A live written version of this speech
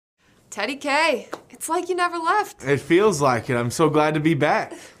Teddy K, it's like you never left. It feels like it. I'm so glad to be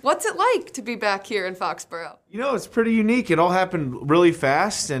back. What's it like to be back here in Foxborough? You know, it's pretty unique. It all happened really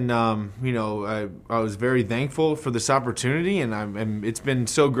fast, and I was very thankful for this opportunity, and it's been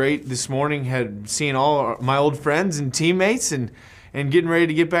so great this morning, seeing all my old friends and teammates, and getting ready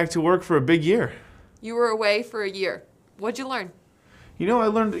to get back to work for a big year. You were away for a year. What'd you learn? You know, I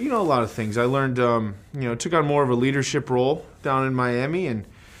learned a lot of things. I learned took on more of a leadership role down in Miami, and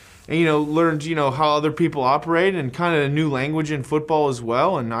learned, how other people operate, and kind of a new language in football as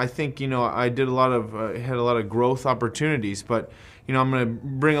well. And I think, I did had a lot of growth opportunities. But, I'm going to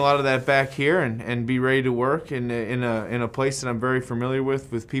bring a lot of that back here and be ready to work in a place that I'm very familiar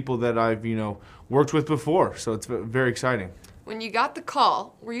with people that I've, worked with before. So it's very exciting. When you got the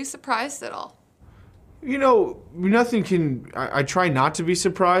call, were you surprised at all? I try not to be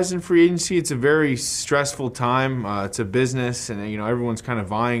surprised in free agency. It's a very stressful time. It's a business, and, everyone's kind of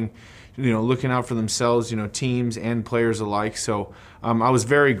vying, looking out for themselves, teams and players alike. So I was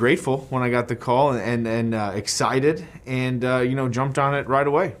very grateful when I got the call and excited and, jumped on it right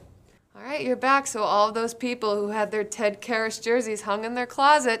away. All right, you're back. So all of those people who had their Ted Karras jerseys hung in their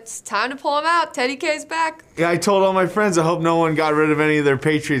closets, time to pull them out. Teddy K's back. Yeah, I told all my friends I hope no one got rid of any of their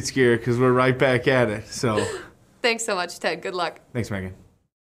Patriots gear because we're right back at it. So Thanks so much, Ted. Good luck. Thanks, Megan.